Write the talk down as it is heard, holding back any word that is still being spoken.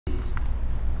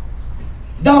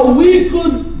that we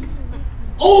could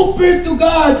offer to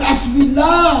God as we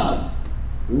love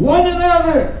one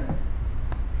another.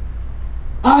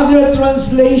 Other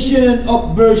translation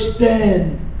of verse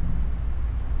 10.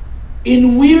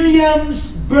 In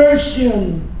William's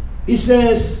version, he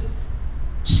says,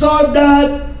 so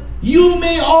that you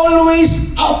may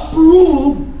always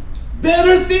approve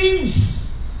better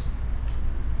things.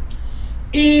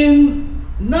 In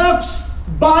Knox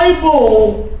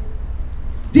Bible,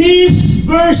 this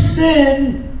verse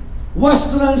 10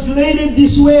 was translated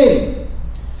this way,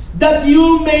 that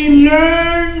you may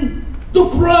learn to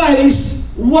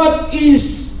prize what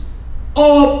is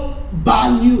of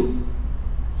value.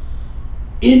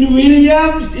 In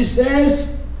Williams, it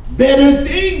says, better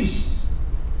things.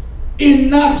 In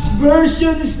Knox version,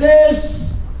 it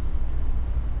says,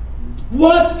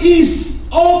 what is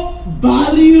of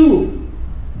value.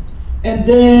 And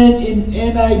then in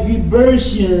NIV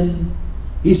version,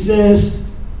 he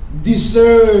says,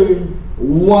 discern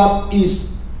what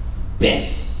is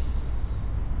best.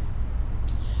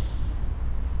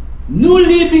 New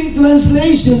Living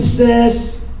Translation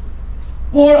says,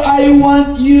 for I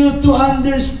want you to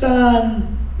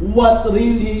understand what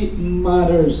really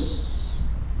matters.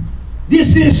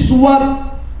 This is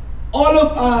what all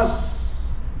of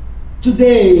us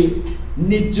today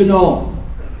need to know.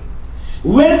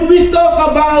 When we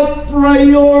talk about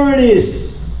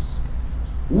priorities,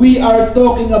 we are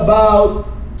talking about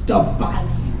the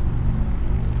value,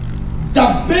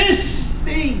 the best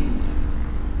thing.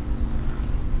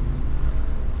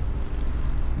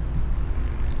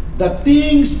 The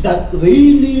things that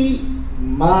really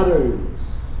matter.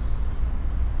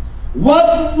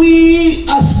 What we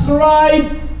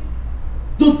ascribe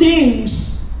to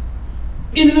things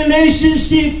in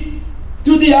relationship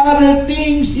to the other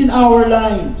things in our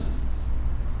lives.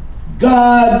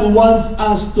 God wants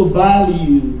us to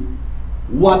value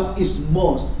what is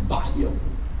most valuable.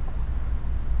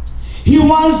 He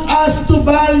wants us to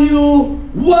value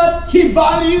what He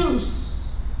values.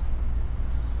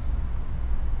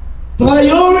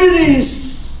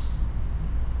 Priorities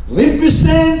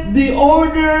represent the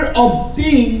order of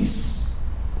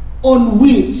things on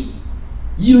which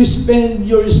you spend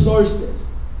your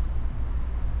resources,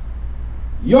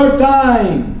 your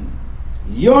time,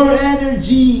 your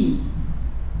energy,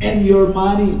 and your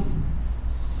money.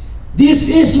 This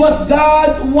is what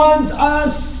God wants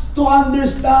us to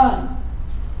understand.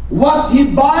 What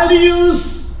He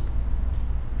values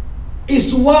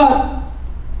is what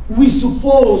we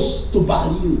supposed to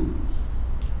value.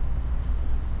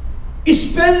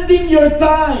 Spending your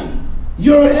time,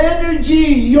 your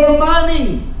energy, your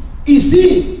money, is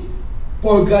it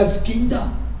for God's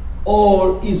kingdom,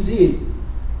 or is it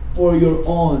for your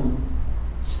own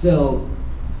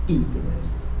self-interest?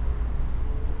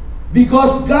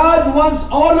 Because God wants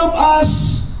all of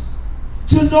us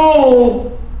to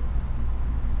know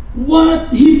what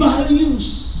He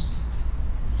values.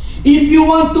 If you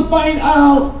want to find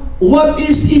out what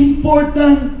is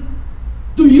important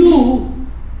to you,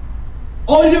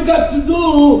 all you got to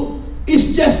do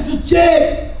is just to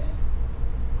check.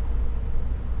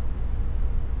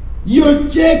 You're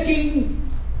checking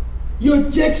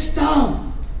your check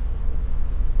stub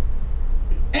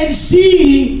and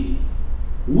see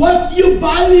what you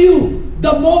value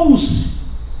the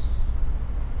most.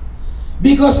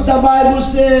 Because the Bible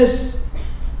says,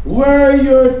 where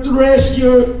your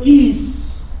treasure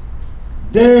is,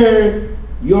 there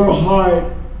your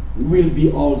heart will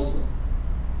be also.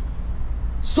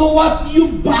 So what you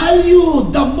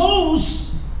value the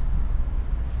most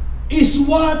is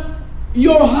what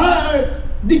your heart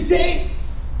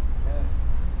dictates.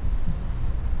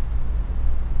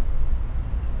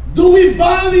 Do we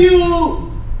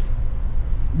value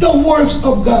the works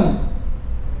of God?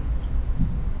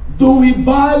 Do we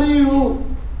value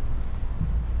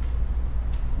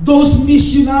those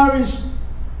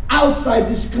missionaries outside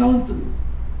this country?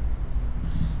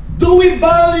 Do we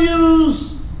value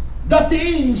the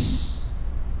things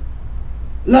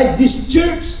like this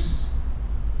church?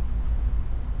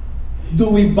 Do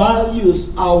we value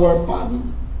our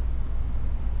family?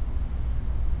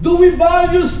 Do we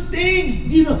value things?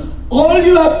 You know, all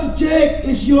you have to check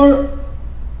is your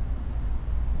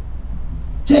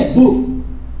checkbook.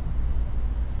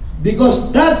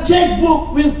 Because that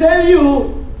checkbook will tell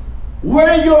you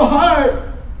where your heart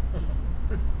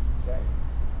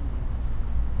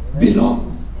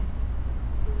belongs.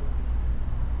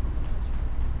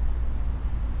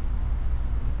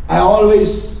 I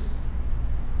always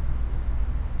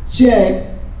check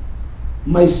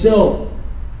myself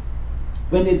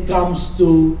when it comes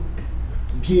to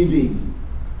giving,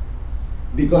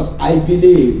 because I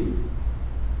believe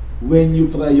when you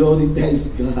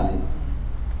prioritize God,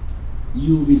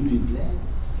 you will be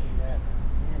blessed.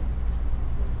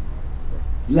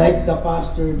 Like the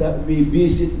pastor that we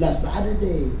visit last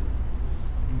Saturday,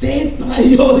 they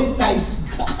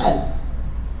prioritize God.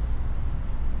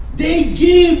 They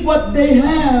give what they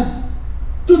have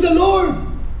to the Lord.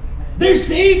 Their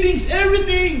savings,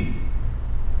 everything.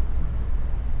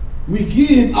 We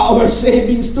give our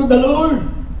savings to the Lord.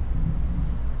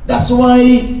 That's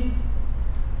why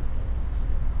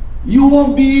you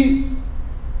won't be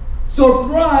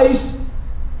surprised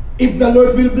if the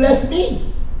Lord will bless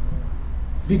me,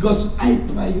 because I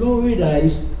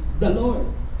prioritize the Lord.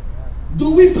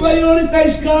 Do we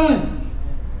prioritize God?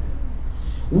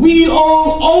 We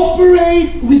all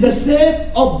operate with a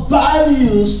set of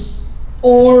values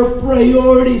or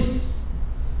priorities.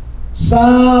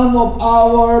 Some of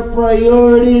our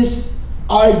priorities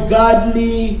are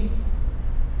godly,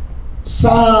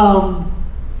 some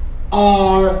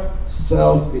are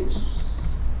selfish.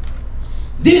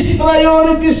 These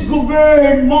priorities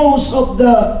govern most of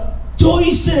the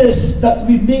choices that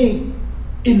we make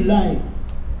in life.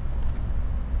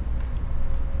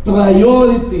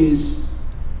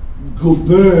 Priorities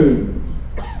govern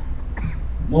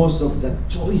most of the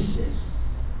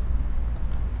choices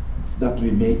that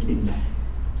we make in life.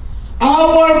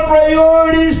 Our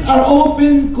priorities are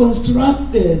often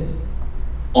constructed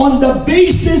on the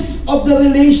basis of the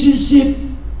relationship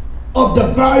of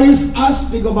the various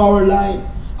aspects of our life.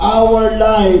 Our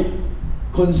life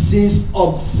consists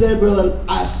of several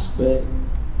aspects,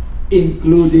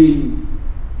 including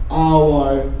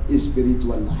our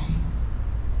spiritual life.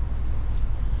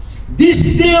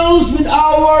 This deals with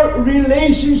our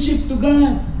relationship to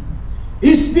God.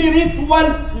 Spiritual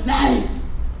life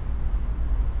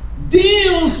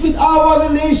deals with our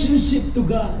relationship to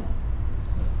God.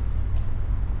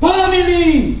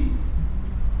 Family,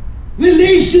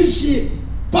 relationship,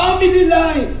 family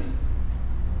life.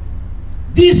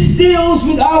 This deals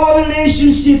with our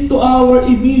relationship to our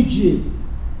immediate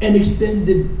and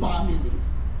extended family.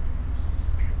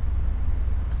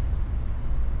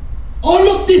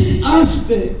 All of these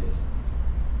aspects,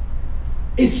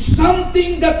 it's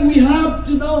something that we have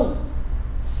to know.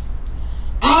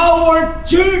 Our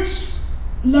church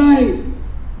life.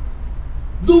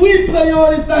 Do we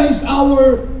prioritize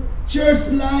our church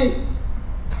life?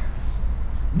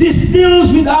 This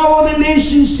deals with our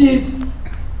relationship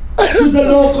to the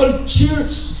local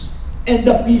church and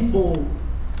the people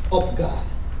of God.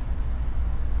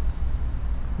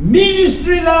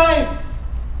 Ministry life.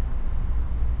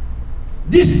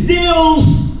 This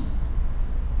deals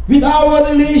with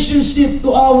our relationship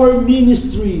to our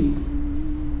ministry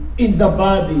in the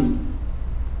body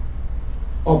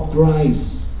of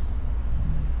Christ.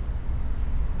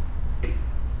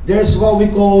 There's what we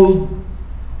call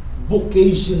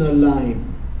vocational life.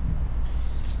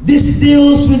 This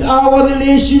deals with our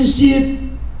relationship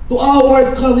to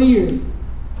our career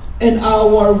and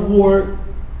our work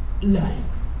life.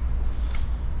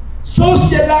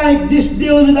 Social life, this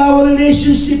deals with our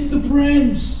relationship to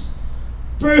friends.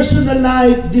 Personal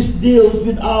life, this deals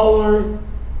with our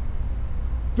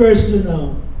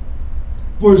personal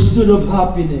pursuit of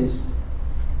happiness,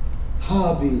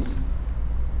 hobbies,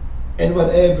 and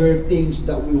whatever things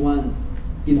that we want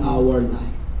in our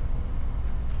life.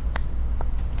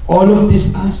 All of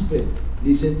these aspects,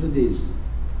 listen to this,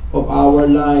 of our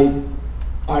life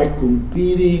are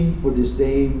competing for the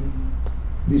same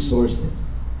resources.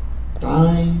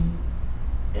 Time,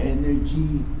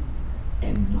 energy,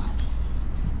 and money.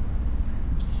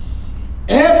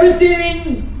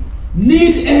 Everything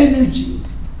needs energy.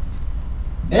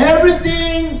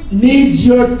 Everything needs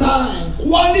your time,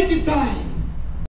 quality time.